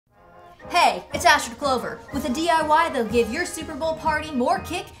Hey, it's Astrid Clover. With a DIY that'll give your Super Bowl party more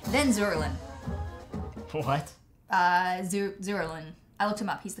kick than Zuerlein. What? Zuerlein. I looked him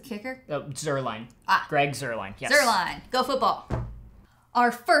up. He's the kicker. Oh, Zuerlein. Ah. Greg Zuerlein, yes. Zuerlein. Go football.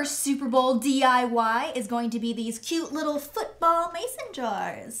 Our first Super Bowl DIY is going to be these cute little football mason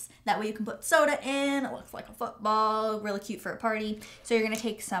jars. That way you can put soda in. It looks like a football. Really cute for a party. So you're going to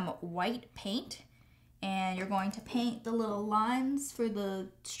take some white paint. And you're going to paint the little lines for the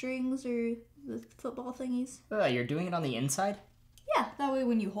strings or the football thingies. You're doing it on the inside? Yeah, that way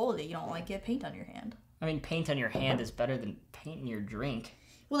when you hold it, you don't like get paint on your hand. I mean, paint on your hand is better than paint in your drink.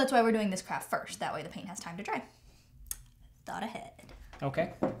 Well, that's why we're doing this craft first. That way the paint has time to dry. Thought ahead.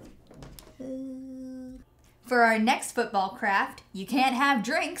 Okay. For our next football craft, you can't have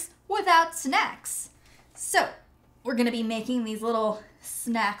drinks without snacks. So, we're going to be making these little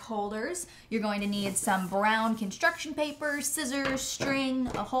snack holders. You're going to need some brown construction paper, scissors, string,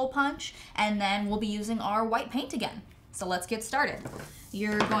 a hole punch, and then we'll be using our white paint again. So let's get started.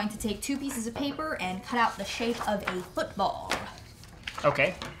 You're going to take 2 pieces of paper and cut out the shape of a football.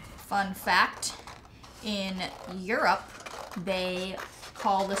 Okay. Fun fact, in Europe, they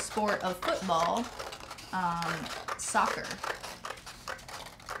call the sport of football soccer.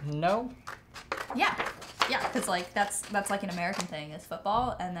 No? Yeah. Yeah, because like that's like an American thing is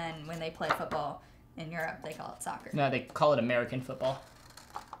football, and then when they play football in Europe, they call it soccer. No, they call it American football.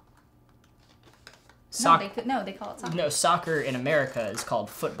 No, they call it soccer. No, soccer in America is called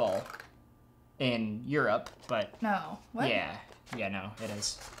football in Europe, but... No. What? Yeah, no, it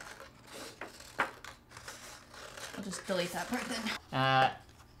is. I'll just delete that part then. I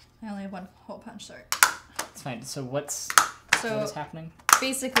only have 1 hole punch, sorry. It's fine. So what is happening?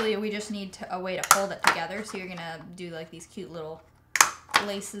 Basically, we just need a way to hold it together. So you're gonna do like these cute little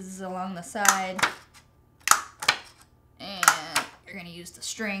laces along the side, and you're gonna use the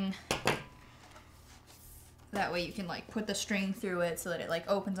string. That way you can like put the string through it so that it like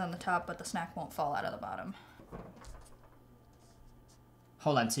opens on the top, but the snack won't fall out of the bottom.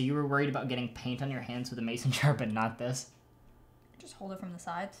 Hold on. So you were worried about getting paint on your hands with a mason jar, but not this? Just hold it from the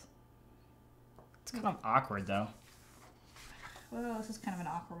sides. It's kind of awkward though. Well, this is kind of an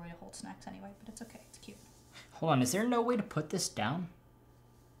awkward way to hold snacks anyway, but it's okay. It's cute. Hold on, is there no way to put this down?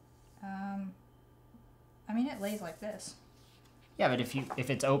 I mean, it lays like this. Yeah, but if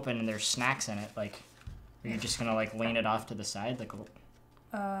it's open and there's snacks in it, like, are you just gonna like lean it off to the side, like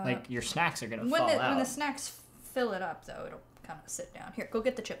your snacks are gonna fall out? When the snacks fill it up, though, it'll kind of sit down. Here, go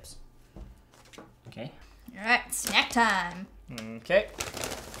get the chips. Okay. All right, snack time. Okay.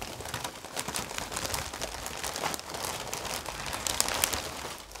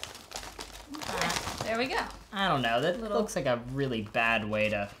 There we go. I don't know. That looks like a really bad way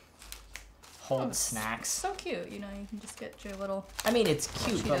to hold snacks. So cute. You know, you can just get your little... I mean, it's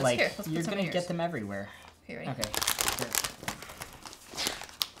cute, but like, here, you're going to get them everywhere. Here, ready? Okay.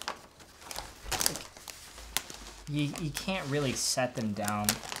 Here. You can't really set them down.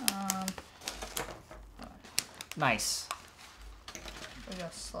 Nice. We go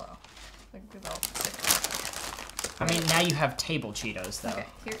slow. Like, I mean, now you have table Cheetos, though. Okay,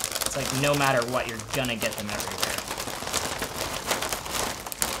 here. It's like no matter what, you're gonna get them everywhere.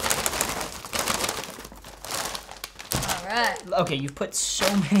 All right. Okay, you've put so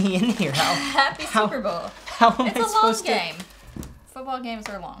many in here. Happy Super Bowl. How am I supposed to? It's a long game. Football games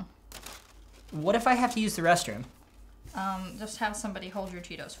are long. What if I have to use the restroom? Just have somebody hold your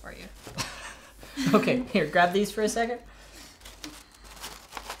Cheetos for you. Okay, here, grab these for a second.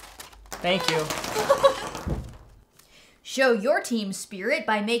 Thank you. Show your team spirit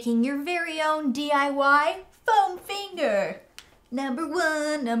by making your very own DIY foam finger. Number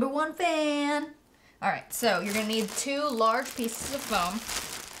one fan. All right, so you're gonna need 2 large pieces of foam.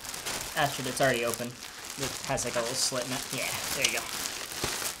 Astrid, it's already open. It has like a little slit in it. Yeah, there you go.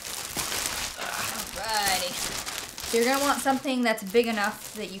 Alrighty. So you're gonna want something that's big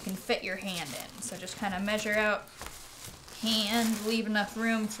enough that you can fit your hand in. So just kind of measure out hand, leave enough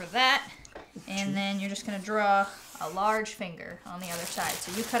room for that. And then you're just gonna draw a large finger on the other side.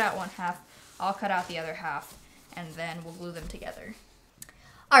 So you cut out 1/2, I'll cut out the other half, and then we'll glue them together.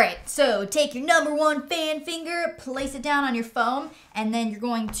 All right, so take your number 1 fan finger, place it down on your foam, and then you're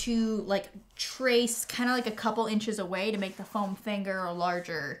going to like trace kind of like a couple inches away to make the foam finger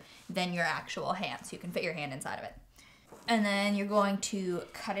larger than your actual hand, so you can fit your hand inside of it. And then you're going to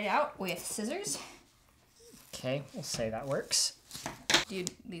cut it out with scissors. Okay, we'll say that works. Dude,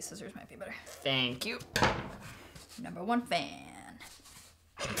 these scissors might be better. Thank you. Number 1 fan.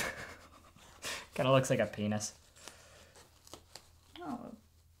 Kind of looks like a penis. Oh,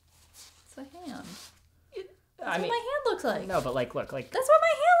 it's a hand. I mean, what my hand looks like. No, but like, look, like. That's what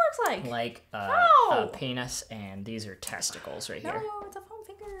my hand looks like? Like No. a penis, and these are testicles right here. No, it's a foam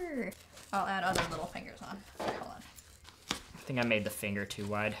finger. I'll add other little fingers on. Hold on. I think I made the finger too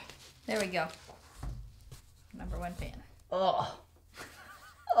wide. There we go. Number 1 fan. Oh.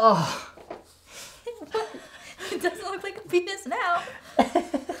 Oh. It doesn't look like a penis now.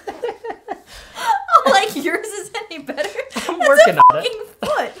 Oh, like yours is any better? I'm working on it.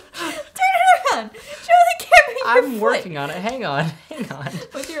 Foot. Turn it around. Show the camera your I'm foot. working on it. Hang on.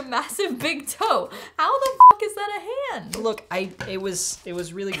 With your massive big toe. How the fuck is that a hand? Look, it was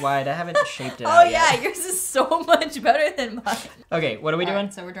really wide. I haven't shaped it Oh out yeah, yet. yours is so much better than mine. Okay, what are we doing?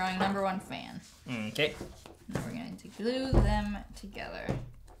 Right, so we're drawing number 1 fan. Okay. Now we're going to glue them together.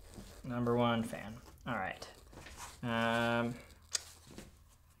 Number 1 fan. All right. Let's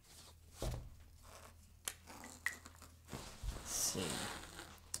see.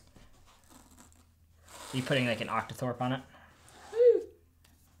 Are you putting like an octothorpe on it?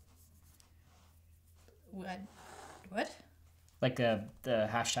 What? Like the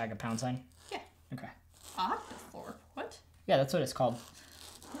hashtag a pound sign? Yeah. Okay. Octothorpe. What? Yeah, that's what it's called.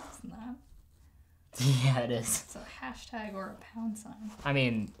 It's not. Yeah, it is. It's a hashtag or a pound sign. I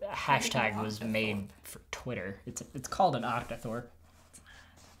mean, a hashtag was made for Twitter. It's called an octothorpe.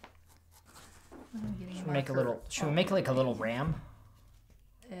 Should we make a little? Should we make like a little ram?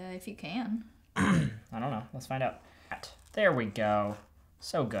 If you can. I don't know. Let's find out. There we go.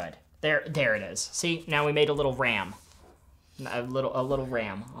 So good. There it is. See, now we made a little ram. A little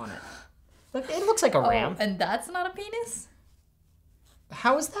ram on it. Look, it looks like a ram. And that's not a penis?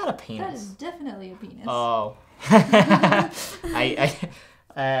 How is that a That penis? is definitely a penis. Oh.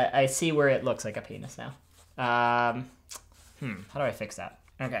 I see where it looks like a penis now. How do I fix that?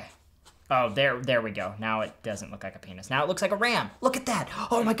 Okay. Oh, there we go. Now it doesn't look like a penis. Now it looks like a ram. Look at that.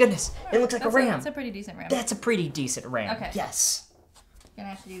 Oh my goodness. It looks like a ram. That's a pretty decent ram. That's a pretty decent ram. Okay. Yes. Gonna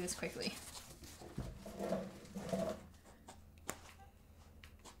have to do this quickly.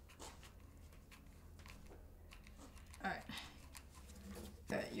 Alright.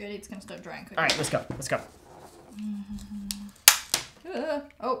 Alright, you ready? It's gonna start drying quickly. Alright, let's go. Let's go.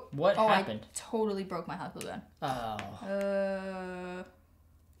 Oh. What happened? I totally broke my hot glue gun. Oh.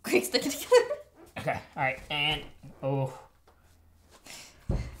 Quick, stick it together. Okay. Alright, and oh.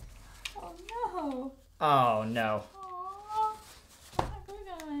 Oh no. Oh no. Aww. My glue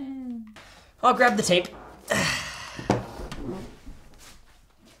gun. I'll grab the tape.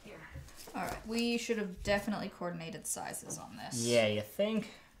 Alright, we should have definitely coordinated sizes on this. Yeah, you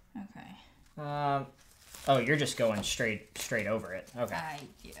think? Okay. Oh, you're just going straight over it. Okay.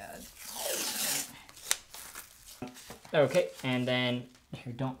 Yeah. Okay, and then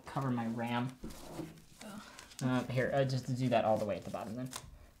here, don't cover my ram. Here, just do that all the way at the bottom then.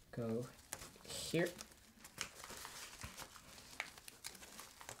 Go here.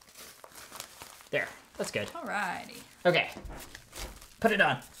 There, that's good. Alrighty. Okay, put it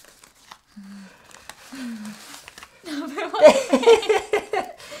on.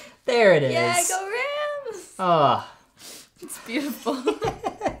 There it is. Yeah, go Rams! Oh. It's beautiful.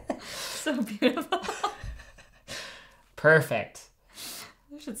 So beautiful. Perfect.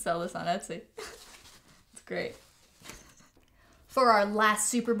 I should sell this on Etsy. It's great. For our last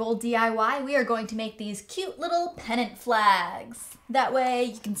Super Bowl DIY, we are going to make these cute little pennant flags. That way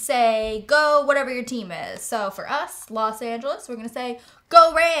you can say, go whatever your team is. So for us, Los Angeles, we're going to say,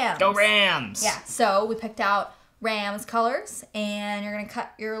 go Rams! Go Rams! Yeah, so we picked out Rams colors, and you're going to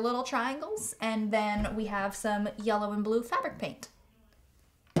cut your little triangles, and then we have some yellow and blue fabric paint.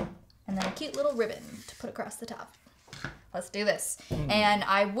 And then a cute little ribbon to put across the top. Let's do this. And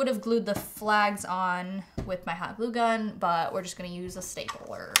I would have glued the flags on with my hot glue gun, but we're just going to use a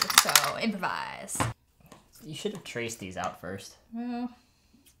stapler, so improvise. You should have traced these out first. Well,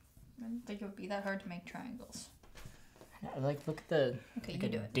 I didn't think it would be that hard to make triangles. Like, look at the Okay, like you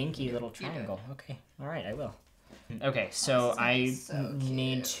a do it. dinky You do little it. You do it. triangle. Okay, all right, I will. Okay, so I so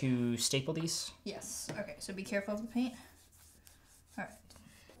need to staple these. Yes. Okay, so be careful of the paint. All right.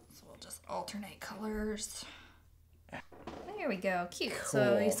 So we'll just alternate colors. There we go. Cute.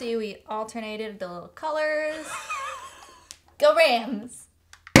 So you Cool. see we alternated the little colors. Go Rams!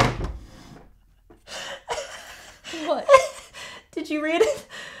 What? Did you read it?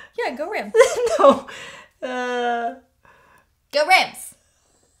 Yeah, go Rams. No. Go Rams!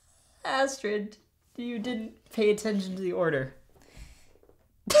 Astrid, you didn't pay attention to the order.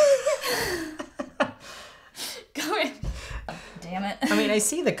 Go Rams! Damn it. I mean, I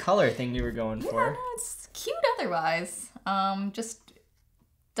see the color thing you were going Yeah, for. no, it's cute otherwise. Just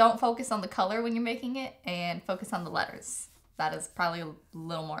don't focus on the color when you're making it and focus on the letters. That is probably a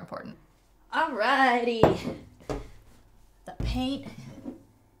little more important. Alrighty. The paint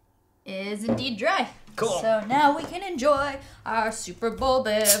is indeed dry. Cool. So now we can enjoy our Super Bowl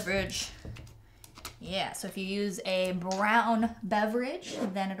beverage. Yeah, so if you use a brown beverage,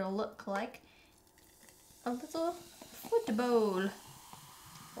 then it'll look like a little football.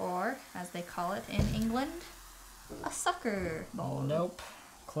 Or, as they call it in England, a sucker bowl. Nope.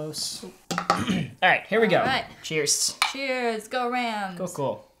 Close. All right, here we go. All right. Cheers. Cheers, go Rams. Go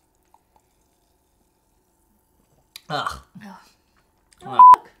cool. Ugh. Oh,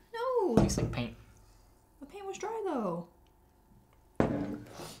 fuck. No. Tastes like paint. The paint was dry though.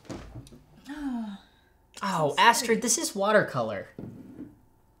 Oh, Astrid, this is watercolor.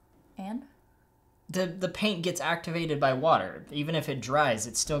 And? The paint gets activated by water. Even if it dries,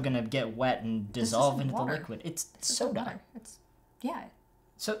 it's still gonna get wet and dissolve into water. the liquid. It's soda. Water. It's, yeah.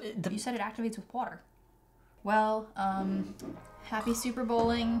 So You said it activates with water. Well, happy Super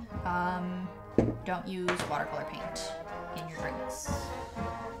Bowling. Don't use watercolor paint in your drinks.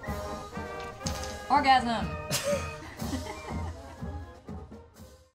 Orgasm!